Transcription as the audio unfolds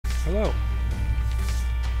Hello.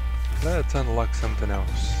 Let's unlock something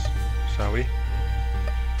else, shall we?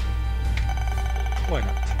 Why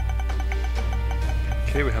not?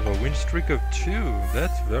 Okay, we have a win streak of 2.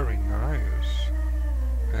 That's very nice.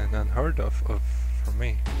 And unheard of for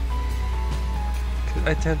me.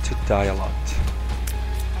 I tend to die a lot.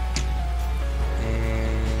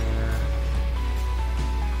 And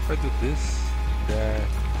if I do this,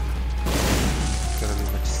 that's gonna be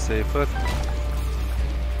much safer.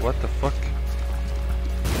 What the fuck?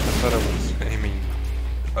 I thought I was aiming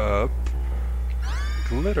up.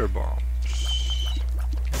 Glitter bombs.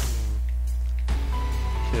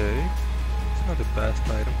 Okay. It's not the best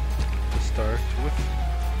item to start with.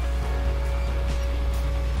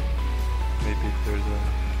 Maybe if there's a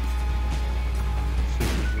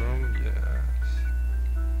secret room, yes.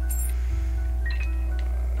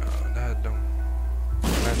 No, that don't.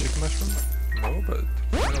 Magic mushroom? No, but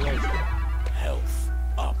fertilizer. Health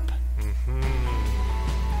up.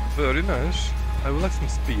 Very nice. I would like some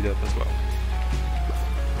speed up as well.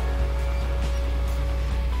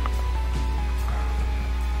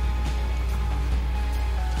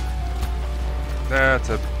 That's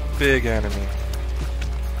a big enemy.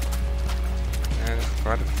 And it's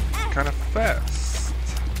kind of fast.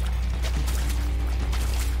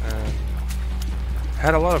 And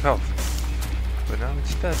had a lot of health. But now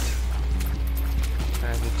it's dead.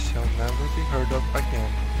 And it shall never be heard of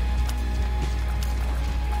again.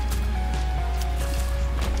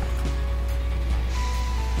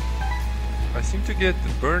 I seem to get the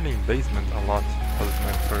burning basement a lot as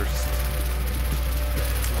my first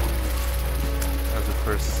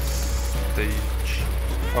stage.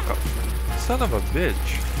 Fuck up. Son of a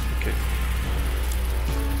bitch. Okay.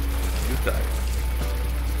 You die.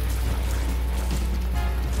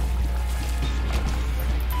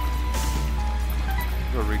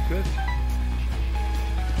 Very good.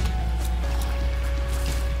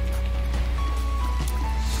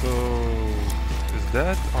 So, is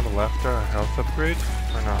that on the left a health upgrade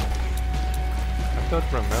or not? I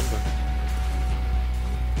don't remember.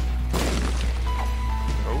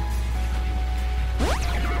 No.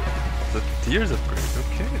 The tears upgrade.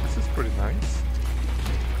 Okay, this is pretty nice.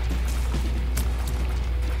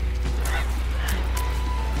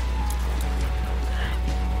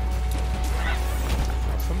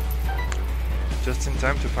 Just in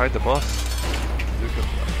time to fight the boss. Duke of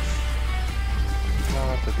Life.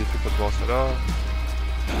 Not a difficult boss at all.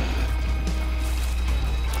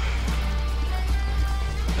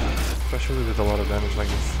 Especially with a lot of damage like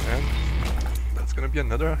this. And that's gonna be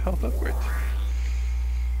another health upgrade.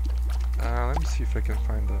 Let me see if I can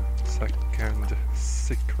find a second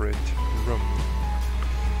secret room.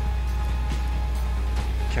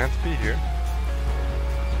 Can't be here.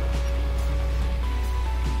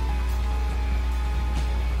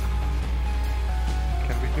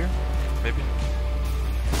 Here? Maybe?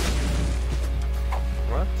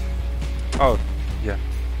 What? Oh, yeah.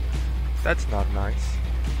 That's not nice.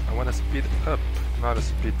 I want to speed up, not to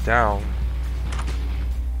speed down.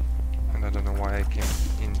 And I don't know why I came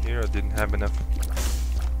in here. I didn't have enough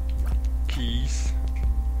keys.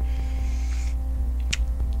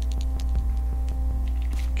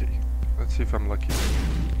 Okay, let's see if I'm lucky.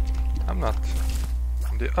 I'm not.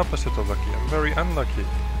 I'm the opposite of lucky. I'm very unlucky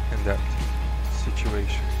in that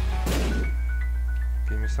situation.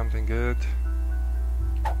 Give me something good.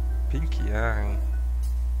 Pinky eye.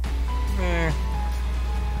 Meh.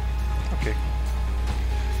 Okay.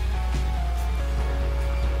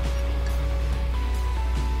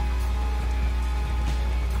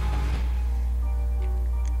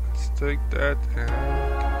 Let's take that, and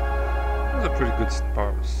that's a pretty good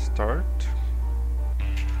start.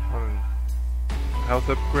 Health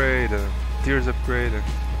upgrade, a tears upgrade, and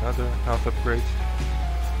another health upgrade.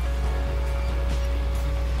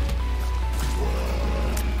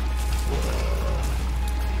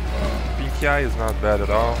 Pinky eye is not bad at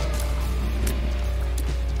all.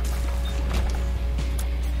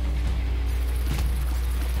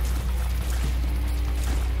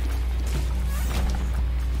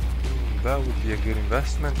 That would be a good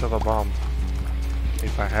investment of a bomb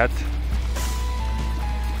if I had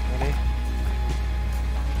any.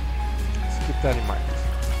 Let's keep that in mind.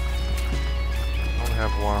 I only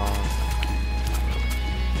have one.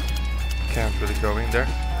 Can't really go in there.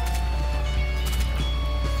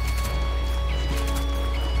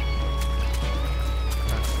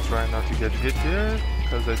 Let's try not to get hit here,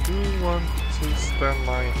 because I do want to spend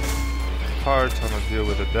my heart on a deal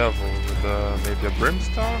with the devil, with maybe a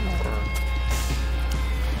brimstone or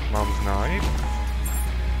mom's knife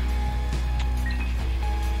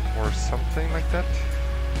or something like that.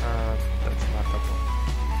 That's not that one.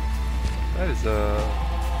 That is a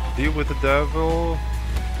deal with the devil.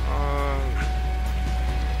 I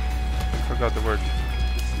forgot the word.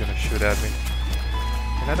 This is gonna shoot at me.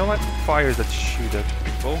 And I don't like fires that shoot at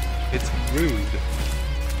people. It's rude.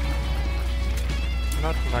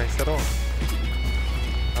 Not nice at all.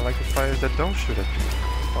 I like the fires that don't shoot at people.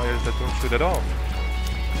 Fires that don't shoot at all.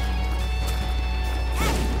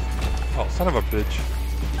 Oh, son of a bitch.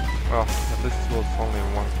 Well, at least it was only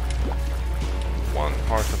one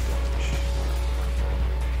heart of damage.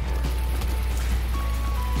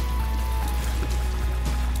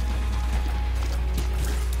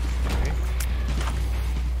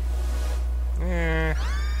 Okay.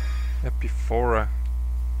 Epiphora.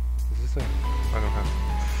 Is this a... I don't have...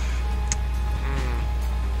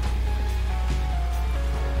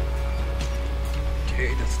 Okay,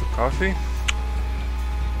 that's the coffee.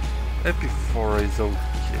 Epiphora is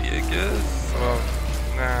okay, I guess. Well,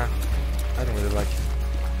 nah, I don't really like it.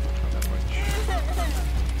 Not that much.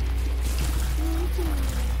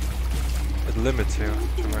 It limits you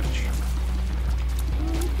too much.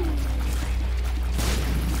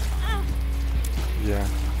 Yeah.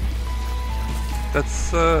 That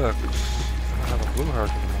sucks. I don't have a blue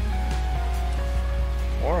heart anymore.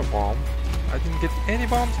 Or a bomb. I didn't get any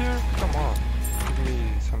bombs here? Come on. Give me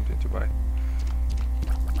something to buy.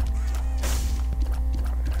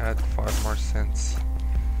 Add 5 more cents.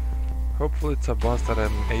 Hopefully it's a boss that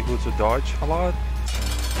I'm able to dodge a lot.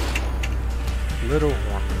 Little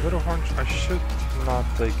Horn. Little Horn, I should not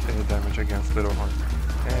take any damage against Little Horn.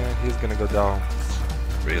 And he's gonna go down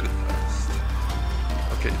really fast.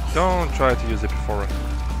 Okay, don't try to use it before.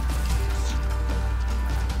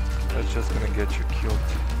 That's just gonna get you killed.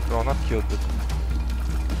 Well, not killed, but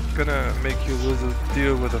gonna make you lose a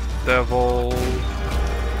deal with the devil.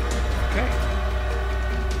 Okay.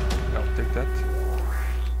 I'll take that.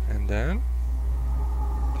 And then...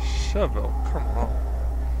 shovel, come on.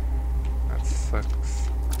 That sucks.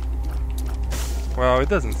 Well, it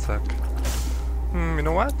doesn't suck. You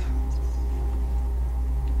know what?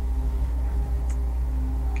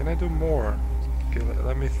 Can I do more? Okay,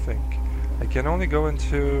 let me think. I can only go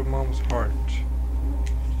into Mom's heart.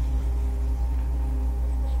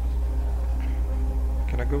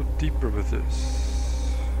 Can I go deeper with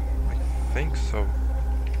this? I think so.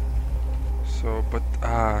 So, but,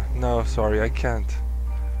 no, sorry, I can't.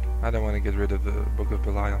 I don't want to get rid of the Book of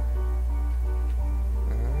Belial.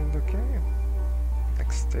 And okay.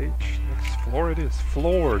 Next stage, next floor it is.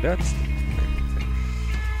 Floor, that's the main thing.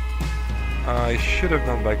 I should have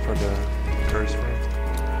gone back for the curse frame.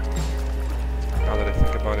 Now that I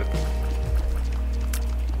think about it.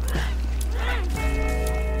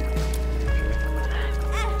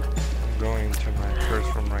 I'm going to my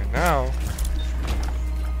curse room right now.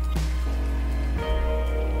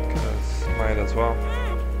 Because might as well.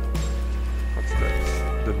 What's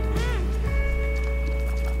that? The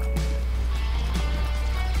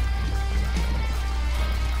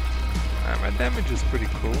my damage is pretty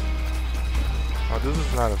cool. Oh, this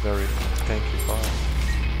is not a very tanky boss.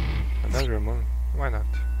 Another moon. Why not?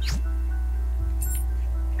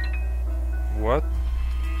 What?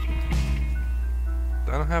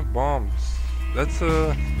 I don't have bombs. That's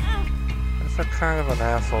a kind of an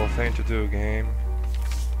asshole thing to do, game.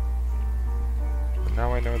 But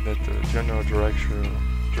now I know that the general direction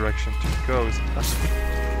to go is up.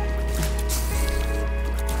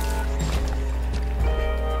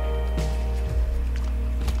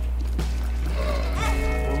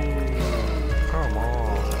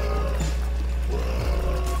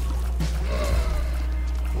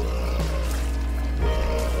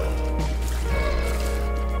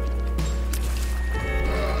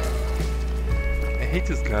 I hate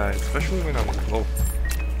this guy, especially when I'm low.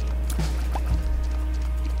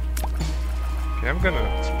 Okay, I'm gonna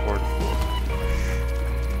explore the floor.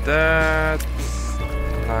 That's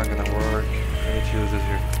not gonna work. I need to use this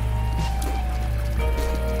here.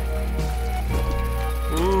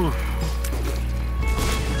 Ooh.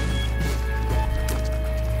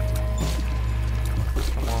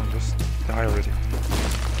 Come on, just die already.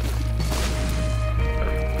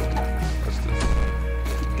 What's this?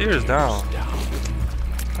 Tears down.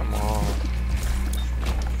 Come on.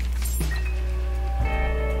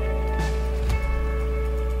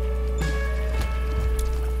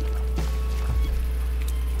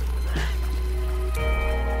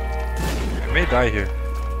 I may die here.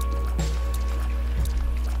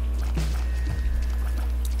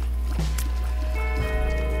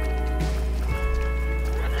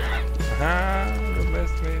 Ah, you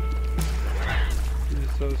messed me.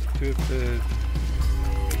 You're so stupid.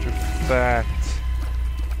 You're fat.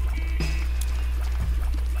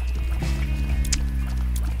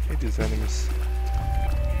 these enemies.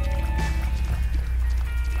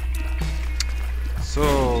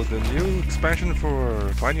 So the new expansion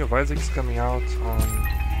for Binding of Isaac is coming out on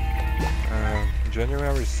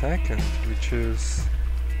January 2nd, which is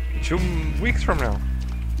 2 weeks from now,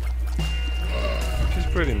 which is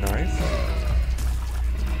pretty nice.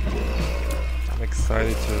 I'm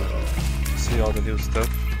excited to see all the new stuff.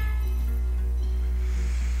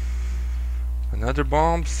 Another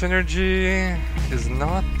bomb synergy is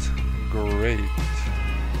not great.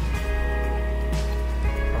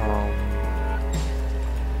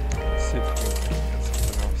 Let's see if we can get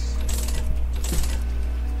something else.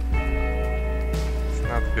 It's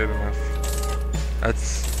not good enough. That's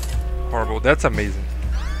horrible. That's amazing.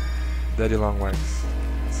 Daddy long legs.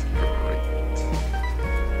 That's great.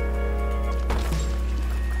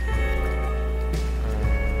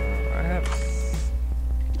 I have.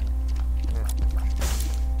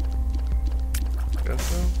 Guess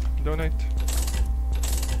so. Donate.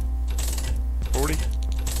 40.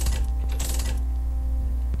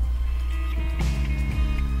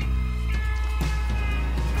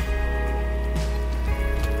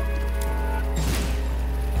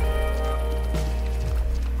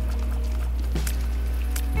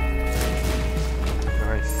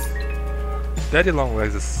 Nice. Daddy long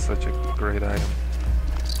legs is such a great item.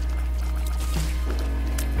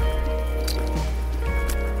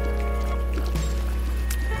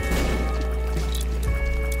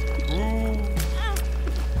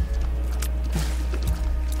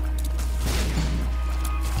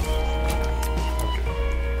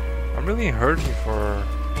 Hurting for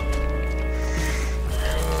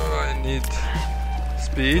I need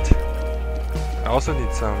speed. I also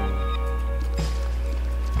need some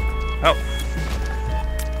health.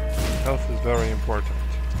 Health is very important.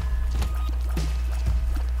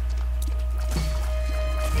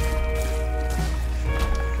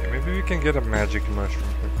 Okay, maybe we can get a magic mushroom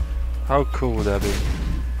here. How cool would that be?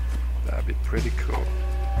 That'd be pretty cool.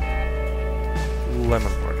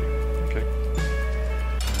 Lemon party. Okay.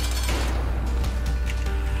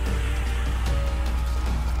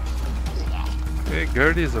 Okay,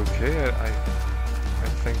 Gertie is okay. I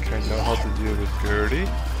think I know how to deal with Gertie.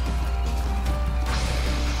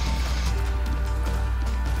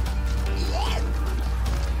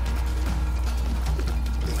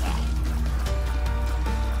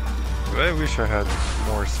 But I wish I had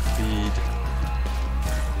more speed.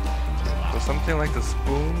 So something like the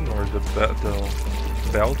spoon or the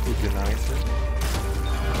belt would be nicer.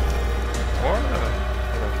 Or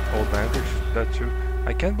old bandage, that too.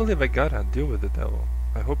 I can't believe I gotta deal with it though.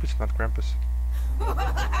 I hope it's not Krampus.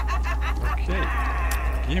 Okay.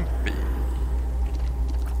 Gimpy.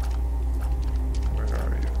 Where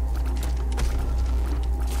are you?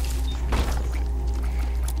 Okay.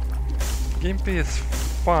 Gimpy is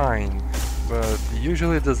fine, but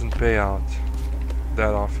usually it doesn't pay out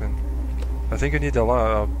that often. I think you need a lot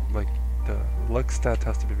of, like, the luck stat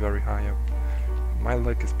has to be very high up. My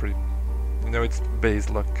luck is pretty, it's base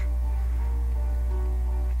luck.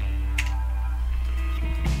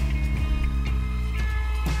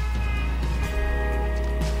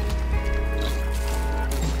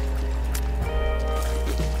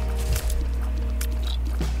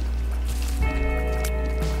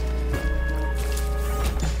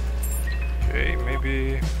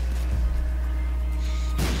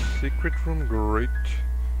 Secret room, great.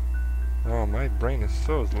 Oh, my brain is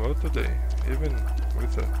so slow today, even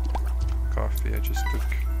with the coffee I just took.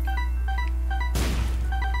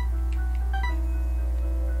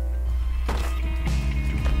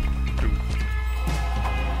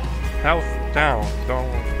 Health down,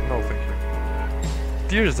 no thank you.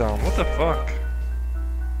 Tears down, what the fuck?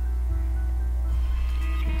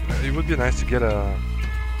 It would be nice to get a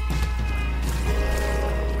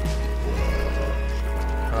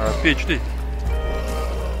PhD.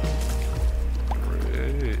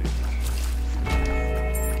 Great.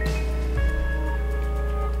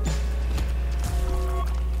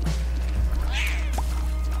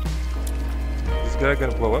 This guy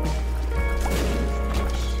gonna blow up?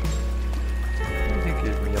 He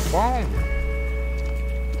gave me a bomb.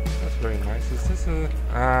 That's very nice. Is this a...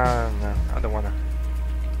 no, I don't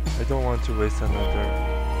want to waste another...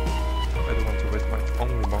 I don't want to waste my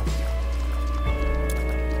only bomb.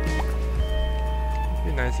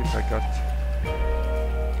 Be nice if I got...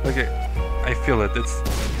 Okay, I feel it. It's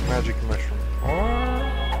magic mushroom or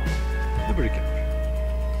Liberty Cap.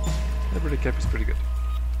 Liberty Cap is pretty good.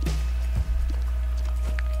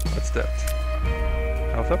 What's that?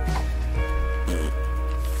 Health up?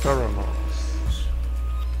 Pheromones.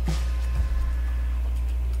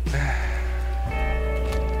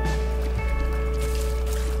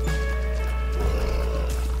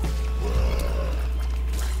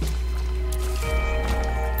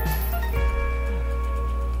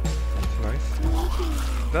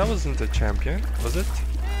 that wasn't a champion, was it?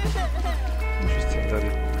 Interesting that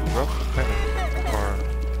it dropped a penny or a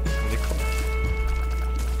nickel.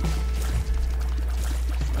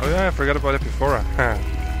 Oh yeah, I forgot about it before.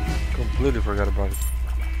 Completely forgot about it.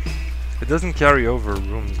 It doesn't carry over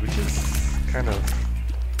rooms, which is kind of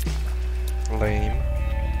lame.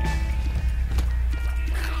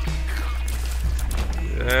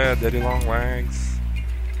 Yeah, daddy long legs.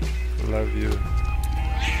 Love you.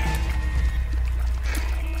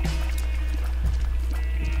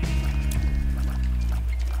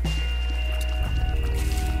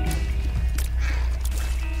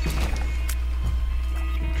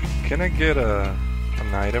 Can I get an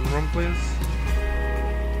item room, please?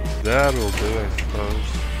 That'll do, I suppose.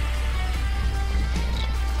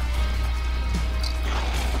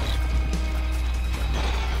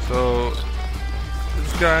 So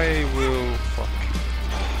this guy will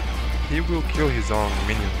he will kill his own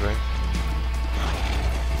minions, right?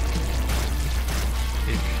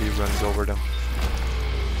 If he runs over them.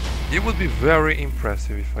 It would be very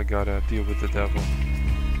impressive if I gotta deal with the devil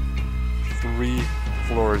 3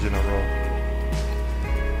 floors in a row.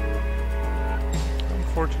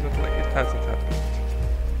 Unfortunately, it hasn't happened.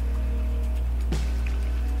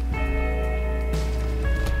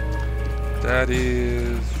 That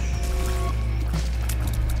is...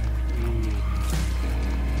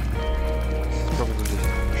 This is probably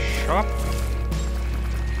the shop.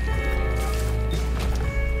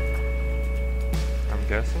 I'm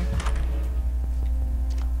guessing.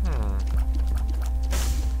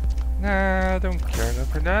 Nah, I don't care enough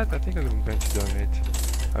for that. I think I'm going to donate.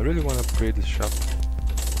 I really want to upgrade this shop.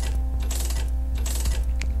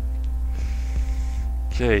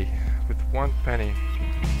 Okay, with 1 penny.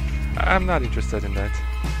 I'm not interested in that.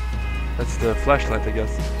 That's the flashlight, I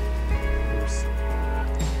guess. Oops.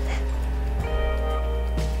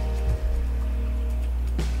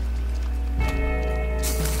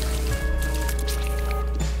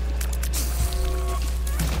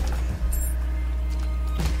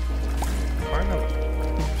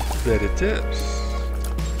 There it is.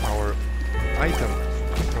 Our item.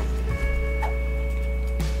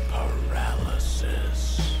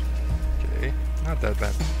 Paralysis. Okay, not that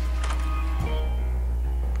bad.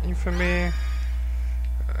 Infamy.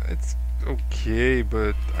 It's okay,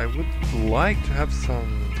 but I would like to have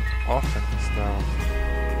some offense now.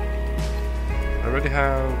 I already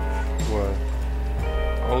have what?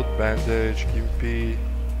 Old bandage, QP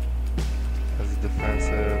as a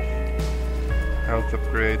defensive. Health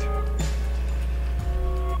upgrade.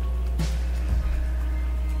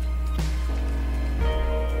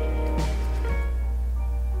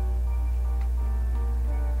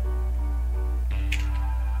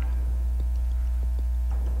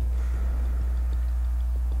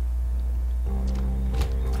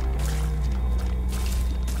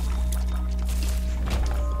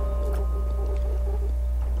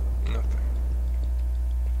 Nothing.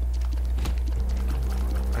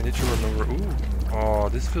 I need to remember. Ooh. Oh,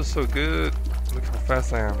 this feels so good. Look how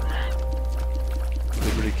fast I am.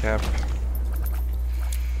 Liberty cap.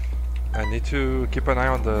 I need to keep an eye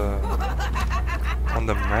on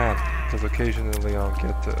the map because occasionally I'll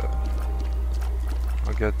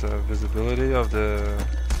get visibility of the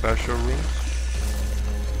special rooms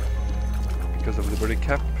because of Liberty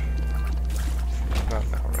cap. Not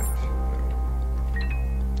now, right?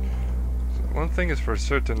 So one thing is for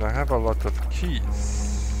certain, I have a lot of keys.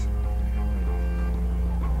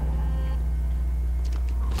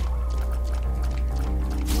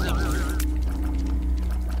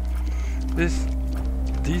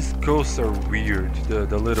 These ghosts are weird.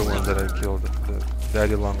 The little ones that I killed, the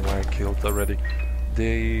daddy long one I killed already.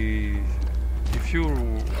 If you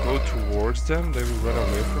go towards them, they will run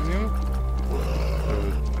away from you.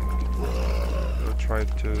 They'll try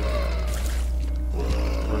to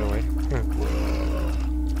run away.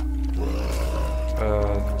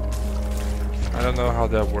 I don't know how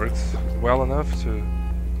that works well enough to,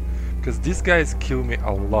 because these guys kill me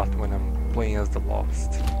a lot when I'm playing as the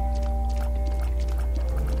Lost.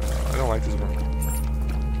 I don't like this one.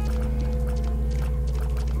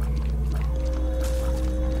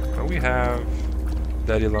 But we have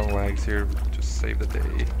daddy long legs here to save the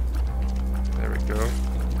day. There we go.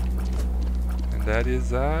 And that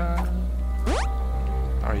is are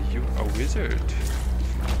you a wizard?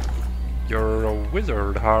 You're a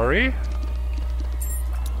wizard, Harry?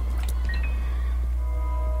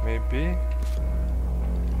 Maybe?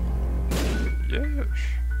 Yes.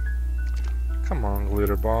 Come on,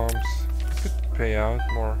 glitter bombs. Could pay out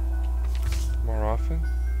more often.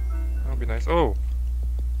 That would be nice. Oh,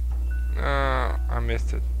 I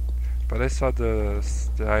missed it. But I saw the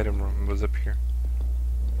item room was up here.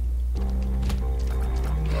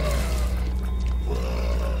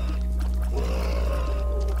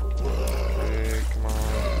 Okay, come on.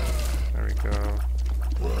 There we go.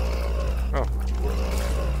 Oh.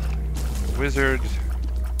 The wizard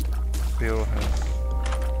Bill has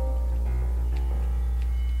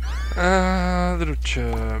little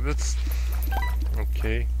chub. That's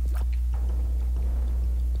okay.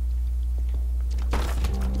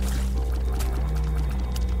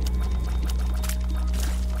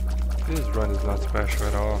 This run is not special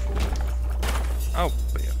at all. Oh,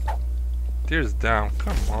 yeah. Tears down.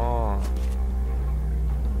 Come on.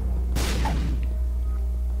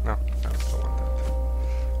 No, I don't want that.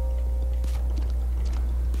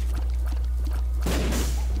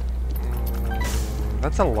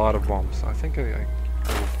 That's a lot of bombs. I think I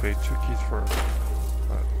will pay 2 keys for that.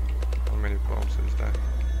 How many bombs is that?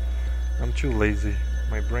 I'm too lazy.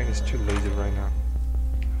 My brain is too lazy right now.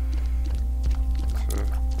 So,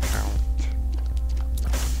 count.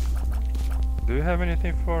 Do you have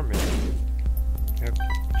anything for me? I have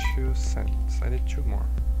 2 cents. I need 2 more.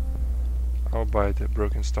 I'll buy the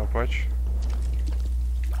broken stopwatch.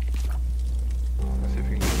 Let's see if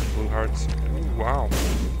we can get blue hearts. Ooh, wow.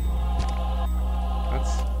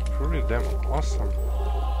 That's pretty damn awesome.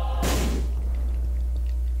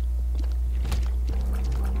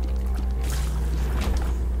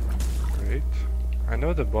 Great. I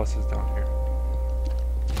know the boss is down here.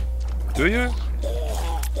 Do you?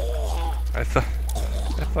 I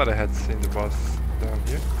thought I had seen the boss down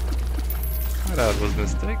here. I thought I was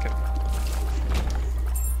mistaken.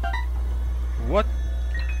 What?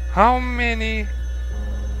 How many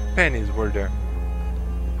pennies were there?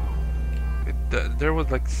 There was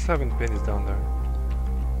like 7 pennies down there,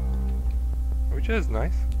 which is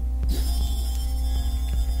nice.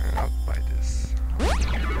 And I'll buy this.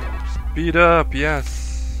 Speed up,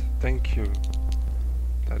 yes. Thank you.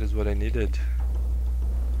 That is what I needed.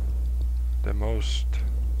 The most.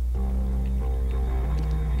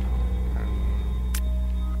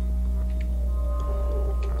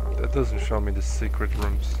 That doesn't show me the secret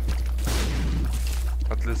rooms.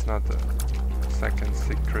 At least not the second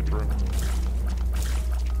secret room.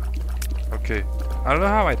 Okay, I don't know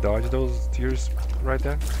how I dodged those tears right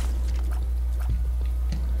then.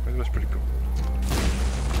 But it was pretty cool.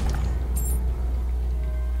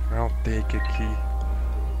 I'll take a key.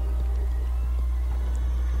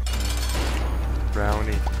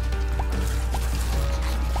 Brownie.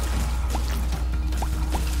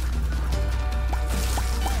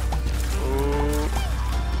 Oh.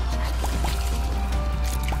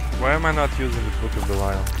 Why am I not using the Book of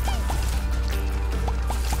Belial?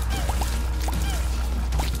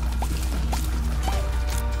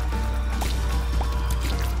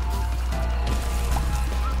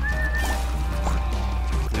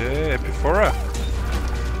 Yeah, Epiphora.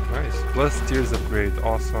 Nice. Plus tears upgrade.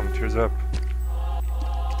 Awesome. Tears up.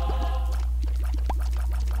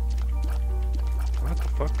 What the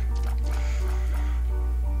fuck?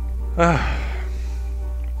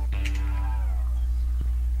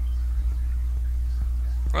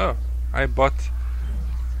 Oh, I bought.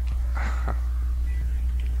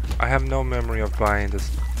 I have no memory of buying this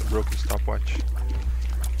broken stopwatch.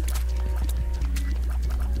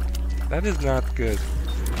 That is not good.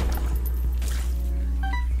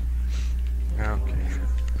 Okay.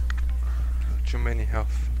 Too many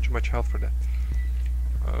health. Too much health for that.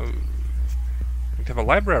 Oh. We have a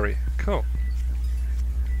library. Cool.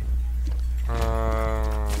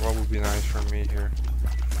 What would be nice for me here?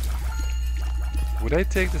 Would I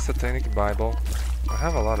take the Satanic Bible? I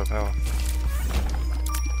have a lot of health.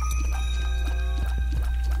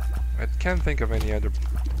 I can't think of any other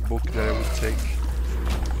book that I would take.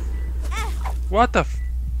 What the f—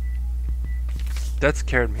 that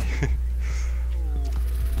scared me.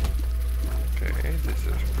 Okay, this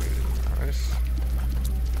is pretty nice.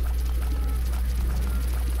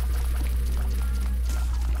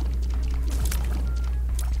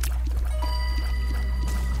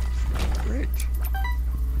 Great.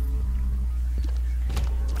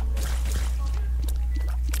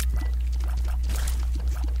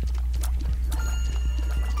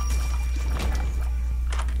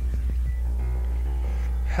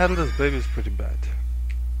 Headless baby is pretty bad.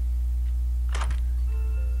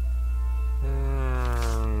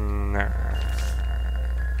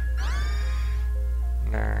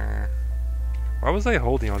 Nah. What was I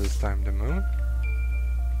holding all this time? The moon?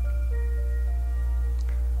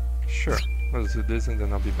 Sure. Let's do this and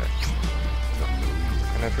then I'll be back. So,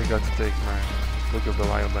 and I forgot to take my Book of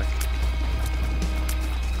Belial back.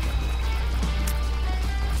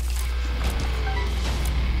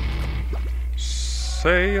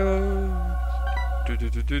 Sail.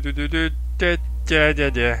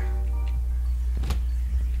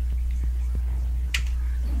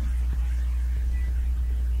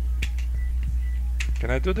 Can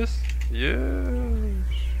I do this? Yes!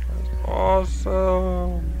 That's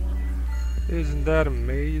awesome! Isn't that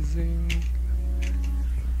amazing?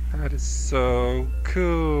 That is so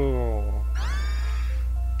cool!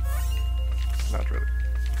 Not really.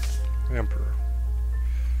 Emperor.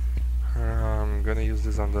 I'm gonna use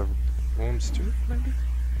this on the wombs too, maybe?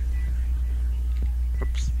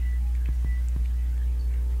 Oops.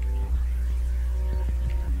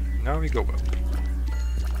 Now we go up.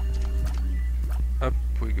 Up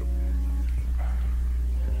we go.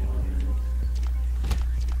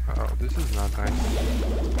 Oh, this is not nice.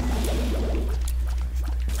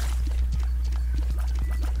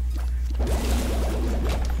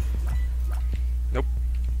 Nope.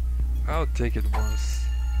 I'll take it once.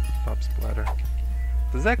 Bob splatter.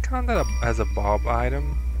 Does that count as a Bob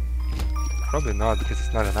item? Probably not, because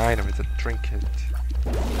it's not an item, it's a trinket.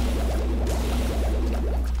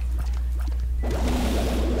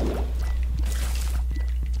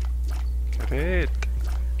 Great.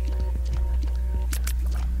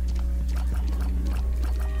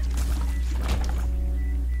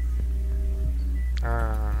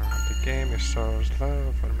 The game is so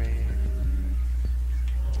slow for me.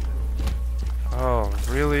 Oh,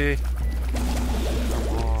 really? Come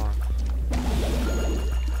on.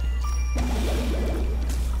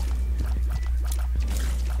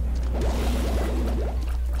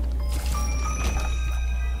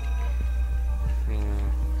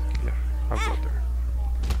 Yeah, I'll go there.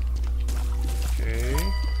 Okay.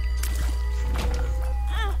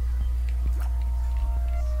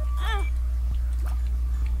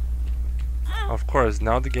 Of course,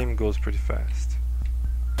 now the game goes pretty fast.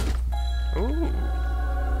 Ooh,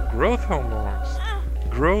 growth hormones.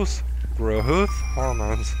 Growth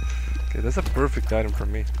hormones. Okay, that's a perfect item for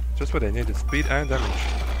me. Just what I needed, speed and damage.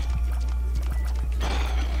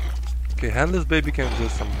 Okay, Handless Baby can do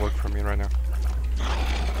some work for me right now.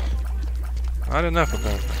 Not enough of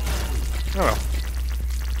that. Oh well.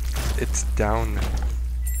 It's down now.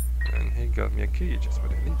 And he got me a key, just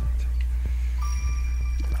what I needed.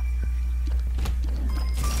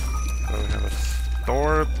 So we have a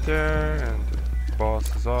store up there, and the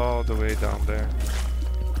boss is all the way down there.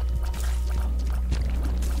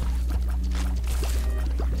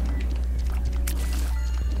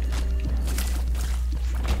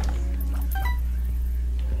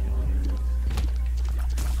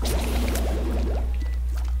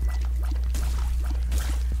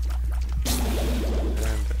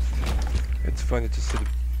 And it's funny to see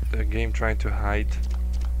the game trying to hide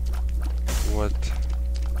what...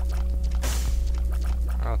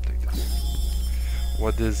 I'll take this.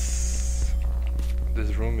 What this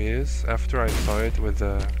room is after I saw it with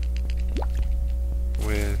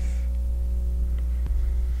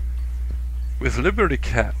Liberty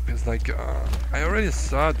Cap. It's like I already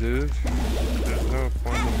saw, dude. There's no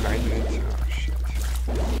point in hiding it. Oh shit.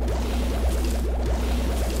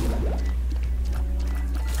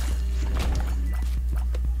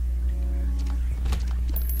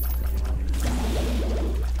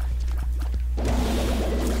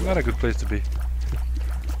 Not a good place to be.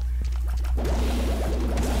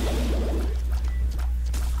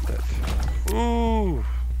 That. Ooh.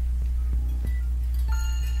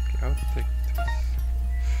 Okay, I'll take this.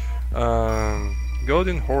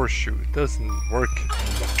 Golden Horseshoe. It doesn't work. Okay,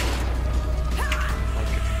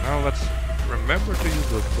 now let's remember to use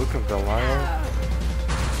the Book of Belial.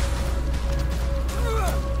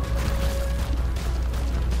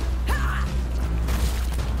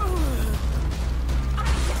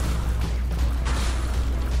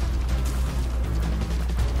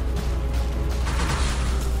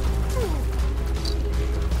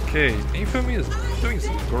 Okay, Infamy is doing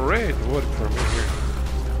some great work for me here.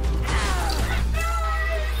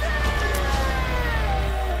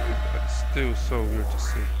 But it's still so weird to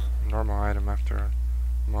see a normal item after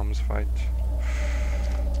Mom's fight.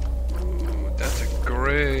 Ooh, that's a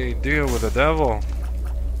great deal with the devil.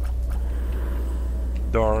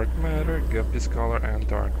 Dark Matter, Guppy Scholar, and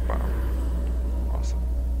Dark Bomb. Awesome.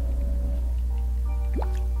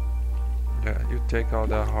 Yeah, you take all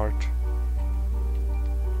that heart.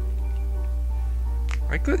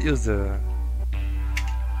 I could use the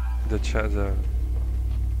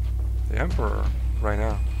Emperor right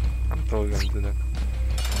now. I'm totally gonna do that.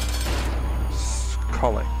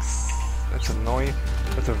 Scolex. That's annoying.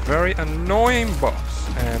 That's a very annoying boss,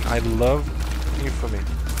 and I love Infamy.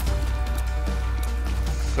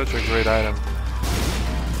 Such a great item.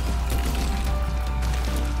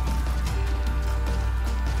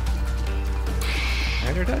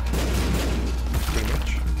 hear that? Pretty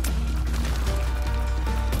much.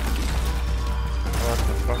 What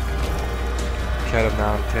the fuck? Cat of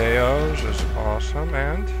Nine Tails is awesome,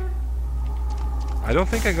 and I don't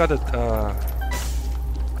think I got it.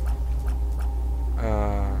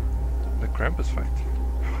 The Krampus fight.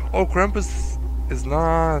 Oh, Krampus is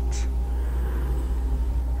not.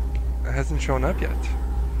 It hasn't shown up yet.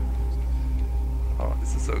 Oh,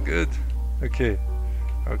 this is so good. Okay,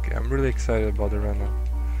 okay, I'm really excited about the random.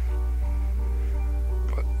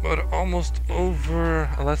 But almost over,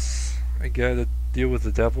 unless I get a deal with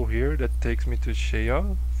the devil here that takes me to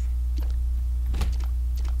Sheoth.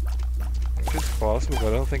 It's possible, but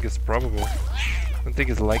I don't think it's probable. I don't think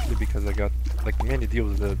it's likely because I got like many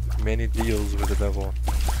deals with the devil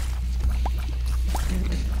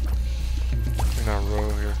in a row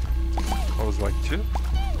here. I was like 2.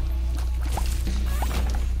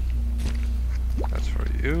 That's for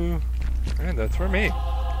you, and that's for me.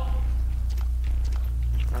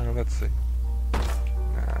 Let's see.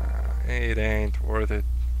 Nah, it ain't worth it.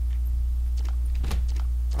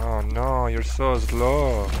 Oh no, you're so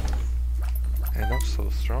slow. And I'm so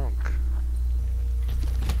strong.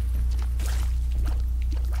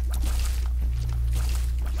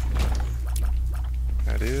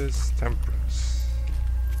 That is temperance.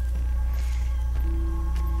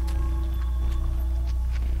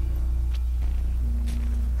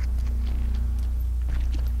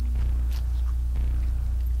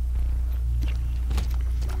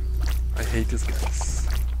 I hate these guys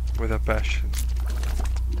with a passion.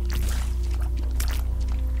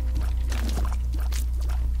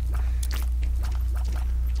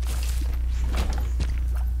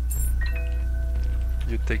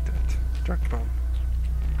 You take that, Dark Bomb.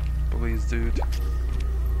 Please, dude.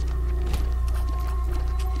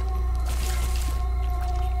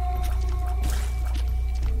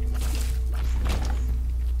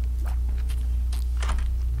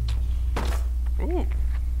 Ooh,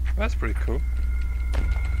 that's pretty cool.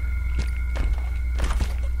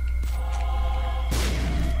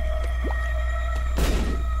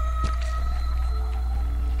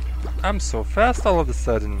 I'm so fast all of a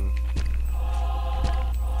sudden.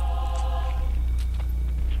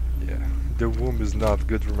 The womb is not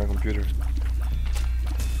good for my computer.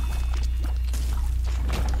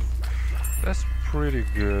 That's pretty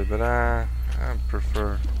good, but I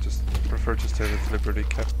prefer to stay with Liberty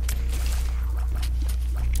Cap.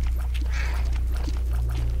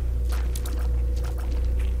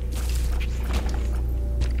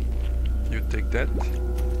 You take that.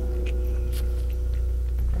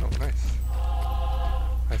 Oh, nice.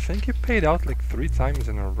 I think you paid out like 3 times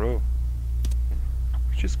in a row.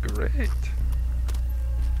 Which is great.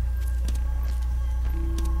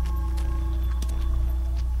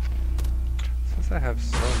 Since I have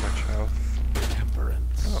so much health.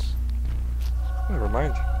 Temperance. Oh. Never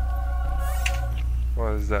mind.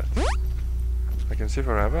 What is that? I can see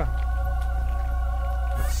forever.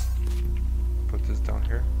 Let's put this down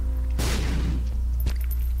here.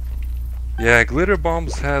 Yeah, glitter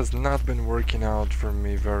bombs has not been working out for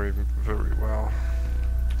me very well.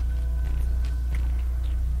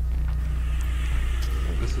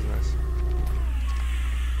 This is nice.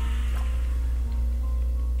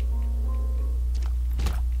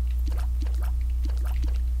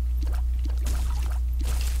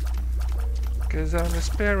 Cause I'm the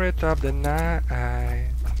spirit of the night.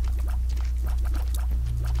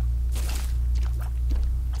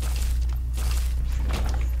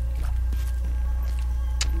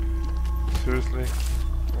 Seriously?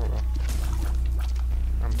 Oh well.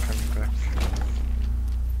 I'm coming back.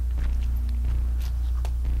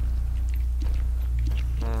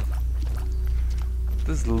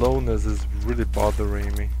 This lowness is really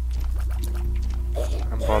bothering me.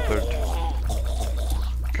 I'm bothered.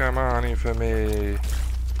 Come on, Infamy.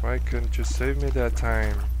 Why couldn't you save me that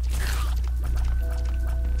time?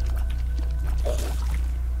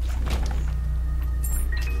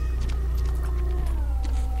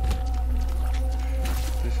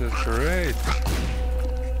 This is great.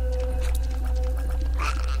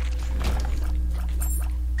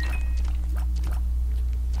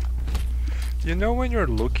 You know when you're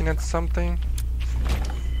looking at something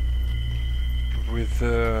with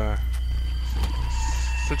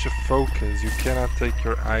such a focus, you cannot take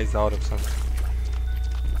your eyes out of something.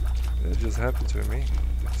 It just happened to me.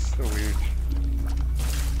 It's so weird.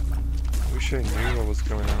 Wish I knew what was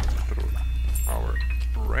going on through our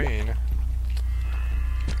brain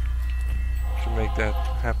to make that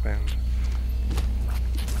happen.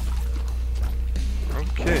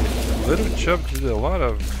 Okay, Little Chub did a lot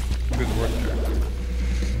of good work there.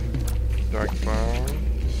 Dark Bomb.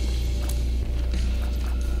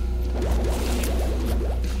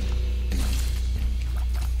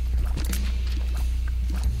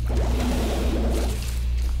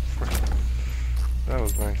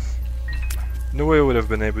 No way I would have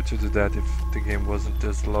been able to do that if the game wasn't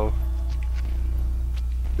this low.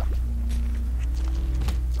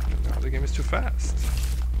 And now the game is too fast.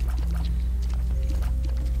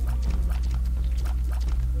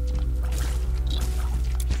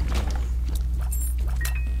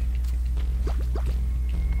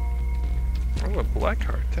 Oh, a black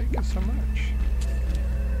heart. Thank you so much.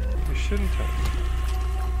 You shouldn't have.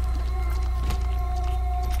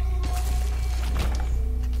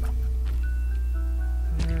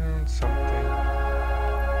 Something.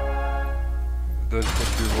 That's going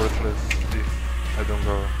to be worthless if I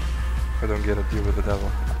don't get a deal with the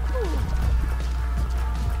devil.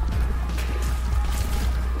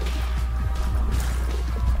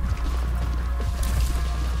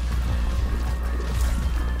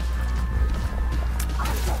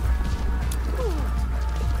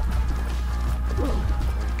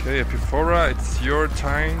 Okay, Epiphora, it's your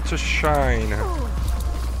time to shine.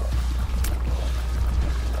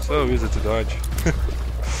 So easy to dodge.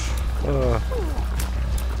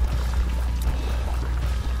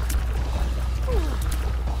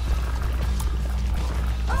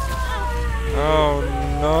 Oh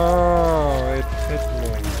no, it hit me.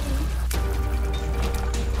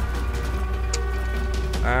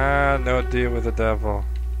 Ah, no deal with the devil.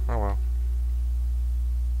 Oh well.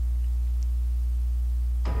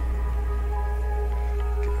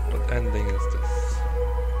 Okay, what ending is this?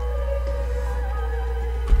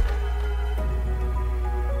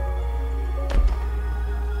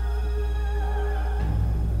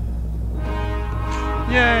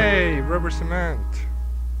 Yay! Rubber cement!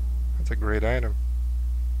 That's a great item.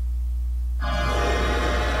 You're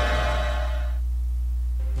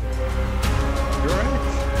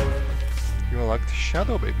right! You unlocked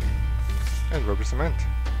Shadow Baby and rubber cement.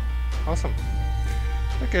 Awesome.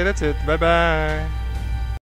 Okay, that's it. Bye bye!